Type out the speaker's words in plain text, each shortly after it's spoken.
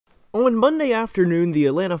On Monday afternoon, the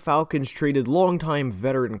Atlanta Falcons traded longtime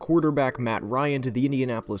veteran quarterback Matt Ryan to the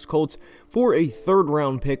Indianapolis Colts for a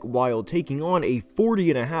third-round pick while taking on a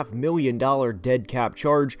 $40.5 million dead cap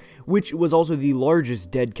charge, which was also the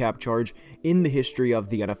largest dead cap charge in the history of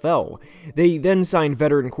the NFL. They then signed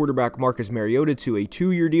veteran quarterback Marcus Mariota to a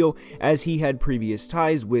 2-year deal, as he had previous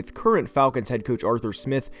ties with current Falcons head coach Arthur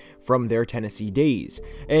Smith from their Tennessee days.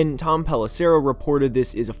 And Tom Pelissero reported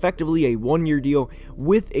this is effectively a 1-year deal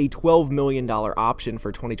with a $12 million option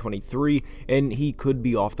for 2023, and he could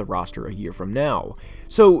be off the roster a year from now.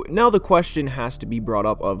 So now the question has to be brought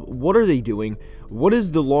up of what are they doing, what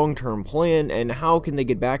is the long-term plan, and how can they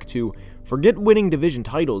get back to, forget winning division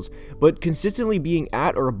titles, but consistently being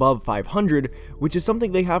at or above 500, which is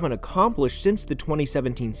something they haven't accomplished since the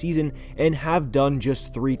 2017 season and have done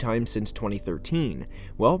just 3 times since 2013.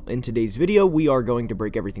 Well, in today's video, we are going to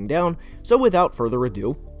break everything down, so without further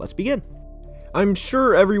ado, let's begin. I'm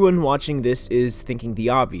sure everyone watching this is thinking the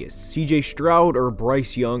obvious, CJ Stroud or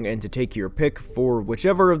Bryce Young, and to take your pick for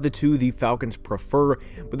whichever of the two the Falcons prefer,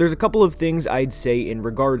 but there's a couple of things I'd say in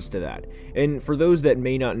regards to that. And for those that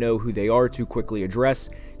may not know who they are, to quickly address,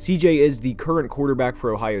 CJ is the current quarterback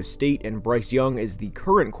for Ohio State and Bryce Young is the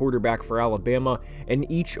current quarterback for Alabama, and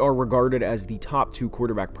each are regarded as the top 2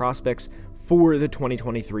 quarterback prospects for the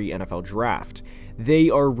 2023 NFL Draft. They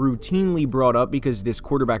are routinely brought up because this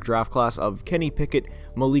quarterback draft class of Kenny Pickett,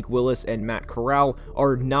 Malik Willis, and Matt Corral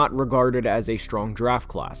are not regarded as a strong draft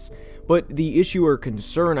class. But the issue or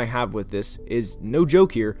concern I have with this is, no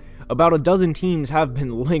joke here, about a dozen teams have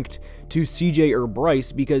been linked to CJ or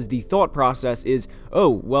Bryce because the thought process is, oh,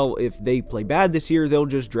 well, if they play bad this year, they'll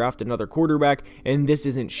just draft another quarterback, and this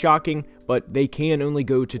isn't shocking, but they can only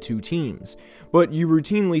go to 2 teams. But you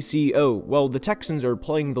routinely see, oh, well, the Texans are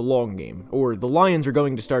playing the long game, or the Lions are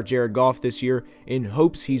going to start Jared Goff this year in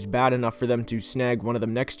hopes he's bad enough for them to snag one of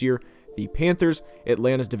them next year. The Panthers,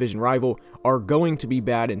 Atlanta's division rival, are going to be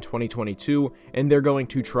bad in 2022, and they're going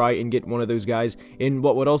to try and get one of those guys in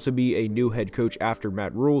what would also be a new head coach after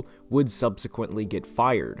Matt Rule would subsequently get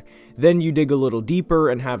fired. Then you dig a little deeper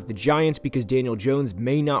and have the Giants because Daniel Jones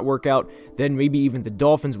may not work out, then maybe even the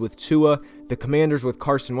Dolphins with Tua, the Commanders with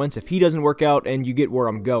Carson Wentz if he doesn't work out, and you get where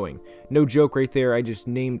I'm going. No joke right there, I just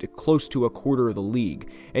named close to a quarter of the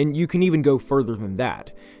league, and you can even go further than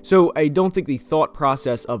that. So I don't think the thought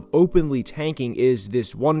process of openly tanking is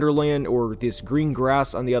this wonderland or this green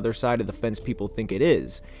grass on the other side of the fence people think it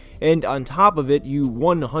is. And on top of it, you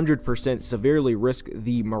 100% severely risk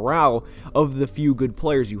the morale of the few good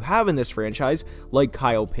players you have in this franchise, like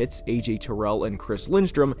Kyle Pitts, AJ Terrell, and Chris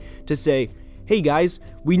Lindstrom, to say, hey guys,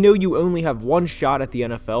 we know you only have one shot at the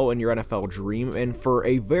NFL and your NFL dream, and for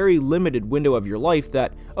a very limited window of your life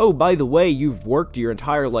that, oh, by the way, you've worked your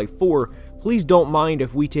entire life for, please don't mind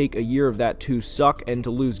if we take a year of that to suck and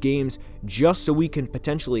to lose games just so we can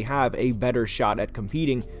potentially have a better shot at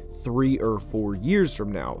competing 3 or 4 years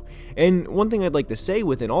from now. And one thing I'd like to say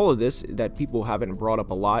within all of this that people haven't brought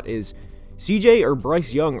up a lot is CJ or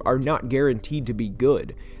Bryce Young are not guaranteed to be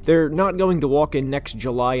good. They're not going to walk in next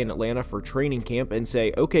July in Atlanta for training camp and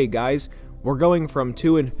say, okay guys, we're going from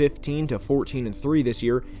 2-15 to 14-3 this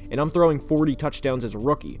year, and I'm throwing 40 touchdowns as a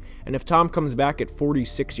rookie. And if Tom comes back at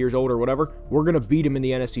 46 years old or whatever, we're going to beat him in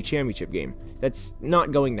the NFC Championship game. That's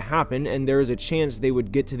not going to happen, and there is a chance they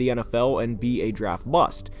would get to the NFL and be a draft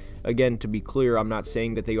bust. Again, to be clear, I'm not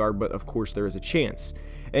saying that they are, but of course there is a chance.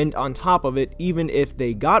 And on top of it, even if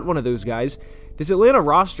they got one of those guys, this Atlanta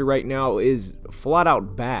roster right now is flat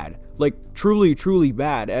out bad. Like, truly, truly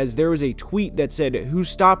bad, as there was a tweet that said, who's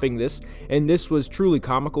stopping this? And this was truly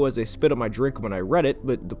comical as I spit on my drink when I read it,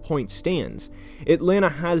 but the point stands. Atlanta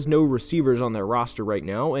has no receivers on their roster right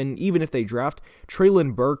now, and even if they draft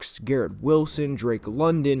Treylon Burks, Garrett Wilson, Drake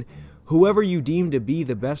London, whoever you deem to be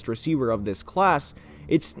the best receiver of this class,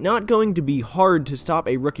 it's not going to be hard to stop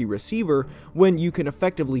a rookie receiver when you can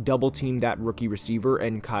effectively double team that rookie receiver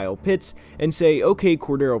and Kyle Pitts and say, okay,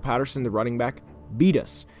 Cordero Patterson, the running back, beat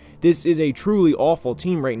us. This is a truly awful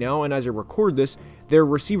team right now, and as I record this, their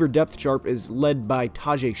receiver depth chart is led by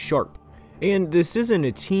Tajay Sharp. And this isn't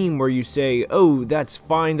a team where you say, oh, that's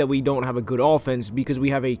fine that we don't have a good offense because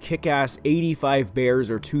we have a kick-ass 85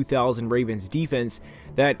 Bears or 2,000 Ravens defense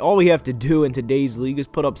that all we have to do in today's league is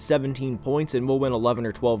put up 17 points and we'll win 11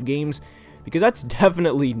 or 12 games, because that's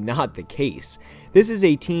definitely not the case. This is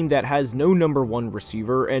a team that has no number one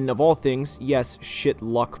receiver, and of all things, yes, shit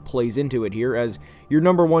luck plays into it here, as your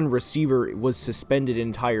number one receiver was suspended an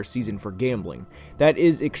entire season for gambling. That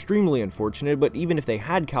is extremely unfortunate, but even if they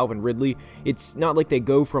had Calvin Ridley, it's not like they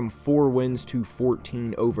go from 4 wins to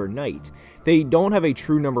 14 overnight. They don't have a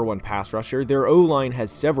true number one pass rusher, their O-line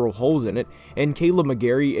has several holes in it, and Caleb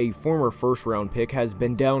McGarry, a former first-round pick, has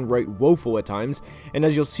been downright woeful at times, and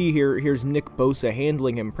as you'll see here, here's Nick Bosa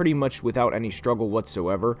handling him pretty much without any struggle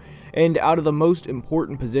whatsoever. And out of the most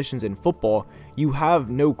important positions in football, you have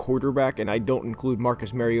no quarterback, and I don't include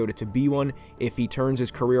Marcus Mariota to be one. If he turns his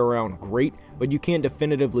career around, great, but you can't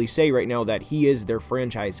definitively say right now that he is their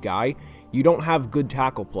franchise guy. You don't have good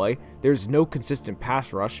tackle play, there's no consistent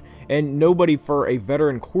pass rush, and nobody for a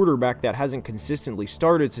veteran quarterback that hasn't consistently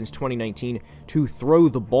started since 2019 to throw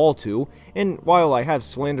the ball to. And while I have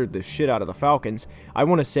slandered the shit out of the Falcons, I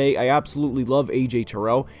want to say I absolutely love AJ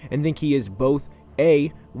Terrell and think he is both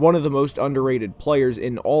A, one of the most underrated players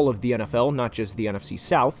in all of the NFL, not just the NFC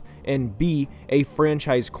South, and B, a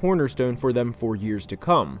franchise cornerstone for them for years to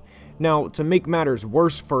come. Now, to make matters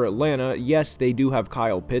worse for Atlanta, yes, they do have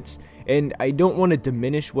Kyle Pitts, and I don't want to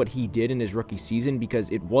diminish what he did in his rookie season because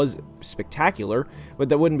it was spectacular, but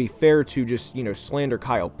that wouldn't be fair to just, slander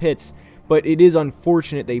Kyle Pitts. But it is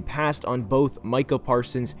unfortunate they passed on both Micah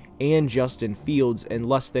Parsons and Justin Fields, and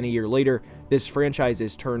less than a year later, this franchise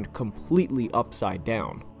is turned completely upside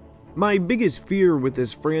down. My biggest fear with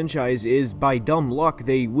this franchise is, by dumb luck,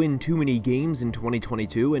 they win too many games in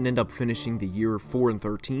 2022 and end up finishing the year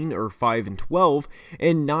 4-13 or 5-12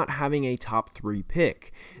 and not having a top 3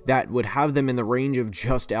 pick. That would have them in the range of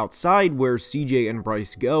just outside where CJ and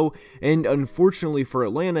Bryce go, and unfortunately for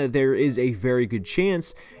Atlanta, there is a very good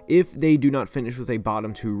chance if they do not finish with a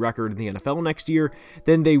bottom 2 record in the NFL next year,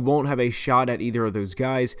 then they won't have a shot at either of those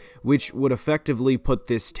guys, which would effectively put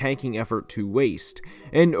this tanking effort to waste.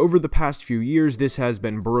 And over the past few years, this has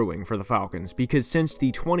been brewing for the Falcons, because since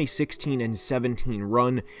the 2016 and 17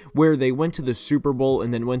 run, where they went to the Super Bowl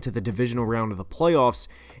and then went to the divisional round of the playoffs,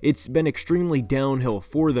 it's been extremely downhill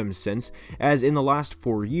for them since, as in the last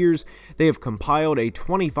 4 years, they have compiled a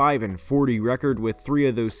 25-40 record with 3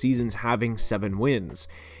 of those seasons having 7 wins.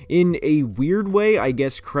 In a weird way, I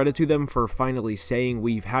guess credit to them for finally saying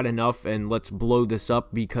we've had enough and let's blow this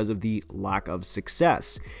up because of the lack of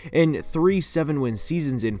success. And 3 7-win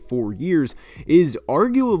seasons in 4 years is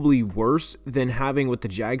arguably worse than having what the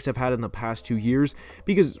Jags have had in the past 2 years,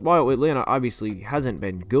 because while Atlanta obviously hasn't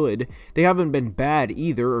been good, they haven't been bad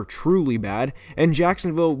either, or truly bad, and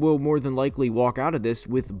Jacksonville will more than likely walk out of this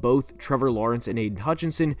with both Trevor Lawrence and Aiden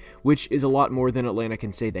Hutchinson, which is a lot more than Atlanta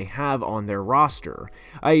can say they have on their roster.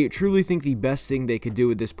 I truly think the best thing they could do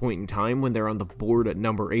at this point in time, when they're on the board at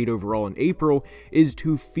number 8 overall in April, is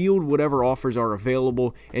to field whatever offers are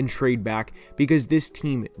available and trade back, because this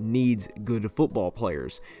team needs good football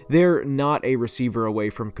players. They're not a receiver away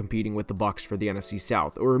from competing with the Bucs for the NFC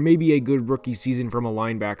South, or maybe a good rookie season from a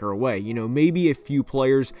linebacker away. Maybe a few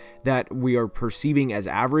players that we are perceiving as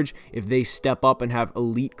average, if they step up and have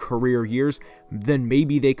elite career years, then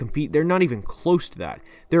maybe they compete. They're not even close to that.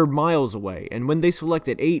 They're miles away, and when they select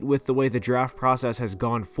at 8 with the way the draft process has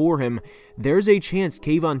gone for him, there's a chance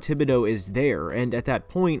Kayvon Thibodeau is there, and at that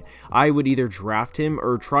point, I would either draft him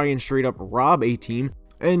or try and straight up rob a team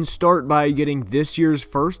and start by getting this year's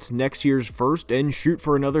first, next year's first, and shoot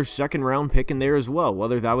for another second-round pick in there as well,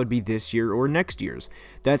 whether that would be this year or next year's.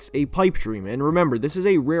 That's a pipe dream, and remember, this is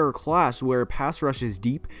a rare class where pass rush is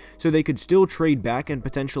deep, so they could still trade back and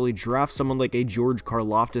potentially draft someone like a George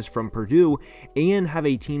Karlaftis from Purdue and have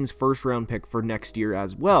a team's first-round pick for next year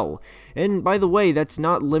as well. And by the way, that's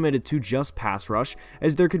not limited to just pass rush,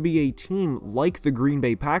 as there could be a team like the Green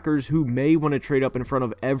Bay Packers who may want to trade up in front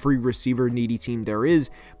of every receiver-needy team there is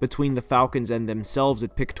between the Falcons and themselves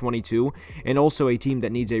at pick 22, and also a team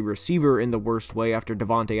that needs a receiver in the worst way after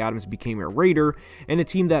Davante Adams became a Raider, and a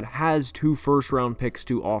team that has 2 first-round picks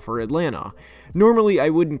to offer Atlanta. Normally, I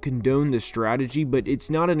wouldn't condone this strategy, but it's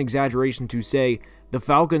not an exaggeration to say the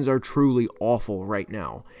Falcons are truly awful right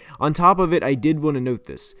now. On top of it, I did want to note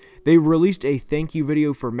this. They released a thank you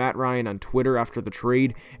video for Matt Ryan on Twitter after the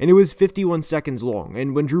trade, and it was 51 seconds long,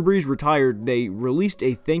 and when Drew Brees retired, they released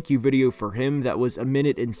a thank you video for him that was 1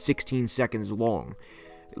 minute and 16 seconds long.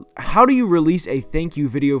 How do you release a thank you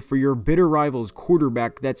video for your bitter rival's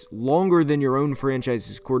quarterback that's longer than your own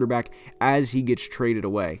franchise's quarterback as he gets traded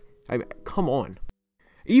away? Come on.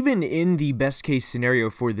 Even in the best case scenario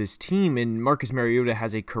for this team, and Marcus Mariota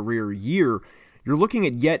has a career year, you're looking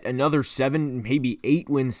at yet another 7, maybe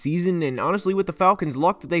 8-win season, and honestly, with the Falcons'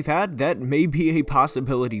 luck that they've had, that may be a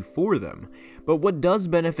possibility for them. But what does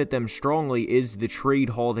benefit them strongly is the trade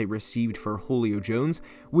haul they received for Julio Jones,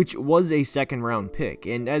 which was a second-round pick,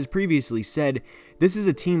 and as previously said, this is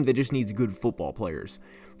a team that just needs good football players.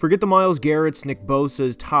 Forget the Myles Garrett's, Nick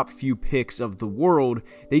Bosa's top few picks of the world,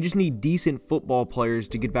 they just need decent football players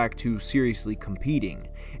to get back to seriously competing.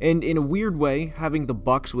 And in a weird way, having the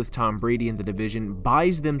Bucs with Tom Brady in the division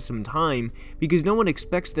buys them some time because no one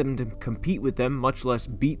expects them to compete with them, much less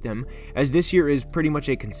beat them, as this year is pretty much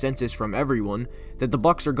a consensus from everyone that the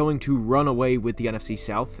Bucs are going to run away with the NFC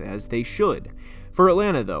South, as they should. For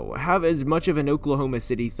Atlanta, though, have as much of an Oklahoma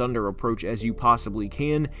City Thunder approach as you possibly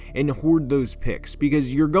can and hoard those picks,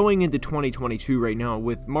 because you're going into 2022 right now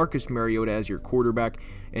with Marcus Mariota as your quarterback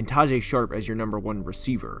and Tajay Sharp as your number 1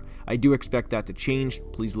 receiver. I do expect that to change,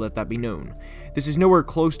 please let that be known. This is nowhere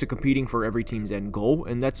close to competing for every team's end goal,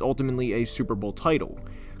 and that's ultimately a Super Bowl title.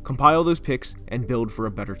 Compile those picks and build for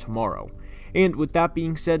a better tomorrow. And with that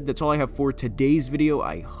being said, that's all I have for today's video.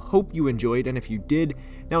 I hope you enjoyed, and if you did,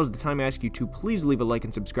 now is the time I ask you to please leave a like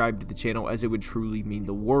and subscribe to the channel, as it would truly mean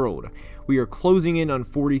the world. We are closing in on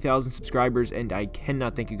 40,000 subscribers, and I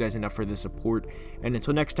cannot thank you guys enough for the support. And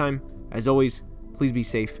until next time, as always, please be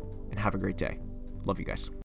safe and have a great day. Love you guys.